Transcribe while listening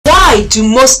Why do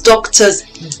most doctors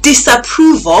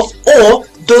disapprove of or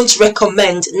don't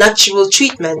recommend natural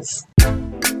treatments?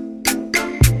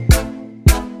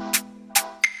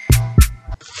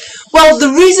 Well,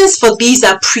 the reasons for these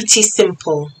are pretty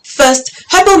simple. First,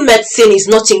 herbal medicine is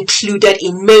not included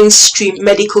in mainstream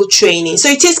medical training, so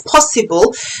it is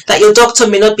possible that your doctor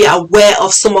may not be aware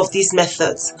of some of these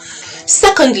methods.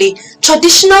 Secondly,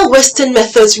 traditional Western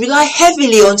methods rely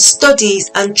heavily on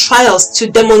studies and trials to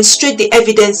demonstrate the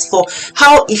evidence for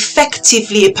how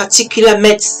effectively a particular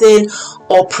medicine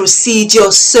or procedure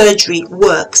or surgery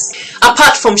works.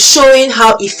 Apart from showing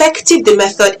how effective the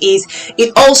method is,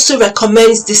 it also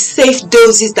recommends the safe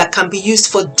doses that can be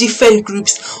used for different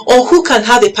groups or who can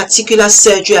have a particular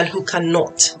surgery and who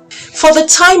cannot. For the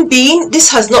time being, this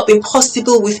has not been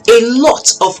possible with a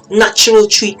lot of natural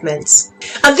treatments.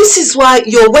 And this is why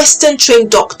your Western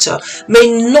trained doctor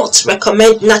may not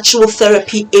recommend natural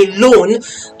therapy alone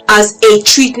as a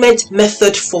treatment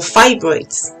method for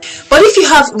fibroids. But if you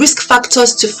have risk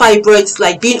factors to fibroids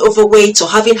like being overweight or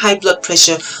having high blood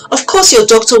pressure, of course your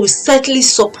doctor will certainly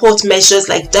support measures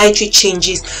like dietary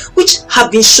changes which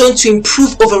have been shown to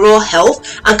improve overall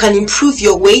health and can improve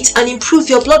your weight and improve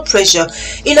your blood pressure,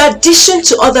 in addition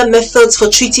to other methods for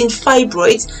treating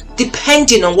fibroids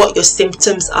depending on what your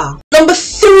symptoms are. Number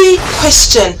 3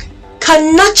 question: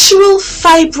 can natural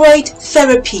fibroid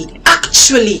therapy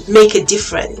actually make a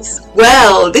difference?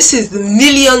 Well, this is the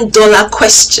million-dollar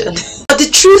question. But the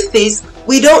truth is,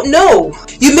 we don't know.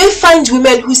 You may find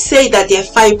women who say that their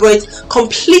fibroids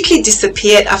completely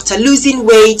disappeared after losing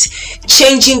weight,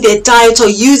 changing their diet, or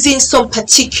using some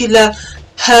particular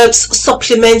herbs,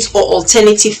 supplements, or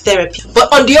alternative therapy.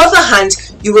 But on the other hand,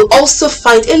 you will also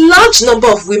find a large number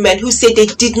of women who say they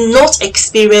did not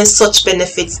experience such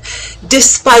benefits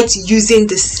despite using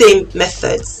the same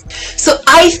methods. So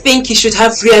I think you should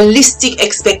have realistic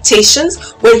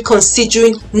expectations when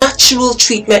considering natural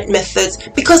treatment methods,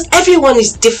 because everyone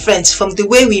is different, from the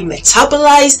way we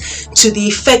metabolize to the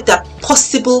effect that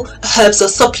possible herbs or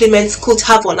supplements could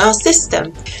have on our system.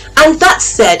 And that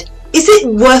said, is it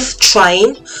worth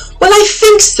trying? Well, I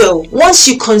think so, once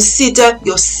you consider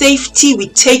your safety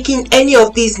with taking any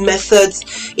of these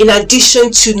methods, in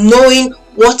addition to knowing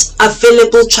what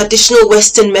available traditional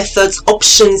Western methods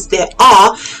options there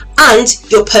are,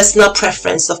 and your personal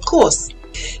preference, of course.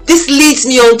 This leads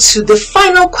me on to the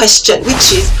final question,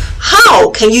 which is, how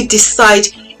can you decide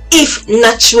if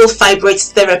natural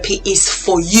fibroids therapy is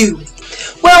for you?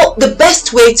 Well, the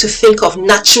best way to think of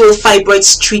natural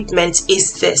fibroids treatment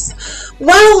is this.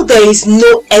 While there is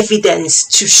no evidence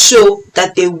to show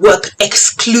that they work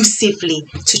exclusively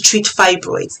to treat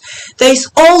fibroids, there is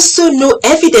also no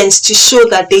evidence to show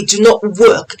that they do not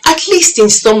work, at least in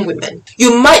some women.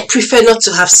 You might prefer not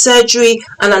to have surgery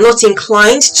and are not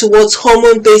inclined towards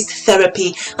hormone-based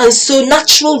therapy, and so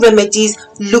natural remedies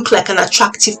look like an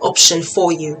attractive option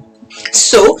for you.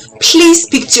 So please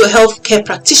speak to your healthcare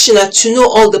practitioner to know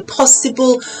all the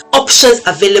possible options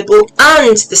available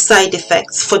and the side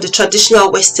effects for the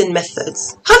traditional Western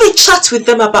methods. Have a chat with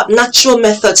them about natural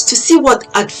methods to see what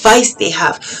advice they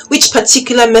have, which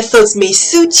particular methods may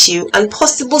suit you, and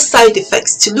possible side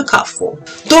effects to look out for.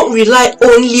 Don't rely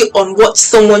only on what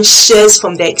someone shares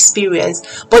from their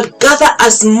experience, but gather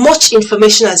as much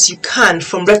information as you can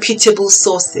from reputable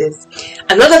sources.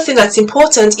 Another thing that's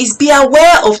important is be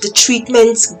aware of the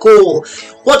treatment's goal.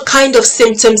 What kind of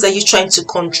symptoms are you trying to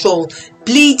control?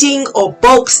 Bleeding or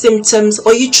bulk symptoms,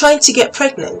 or are you trying to get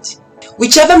pregnant?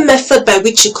 Whichever method by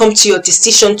which you come to your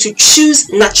decision to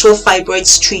choose natural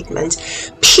fibroids treatment,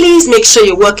 please make sure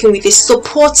you're working with a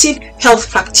supportive health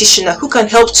practitioner who can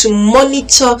help to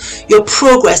monitor your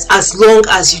progress as long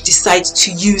as you decide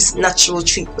to use natural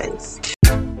treatments.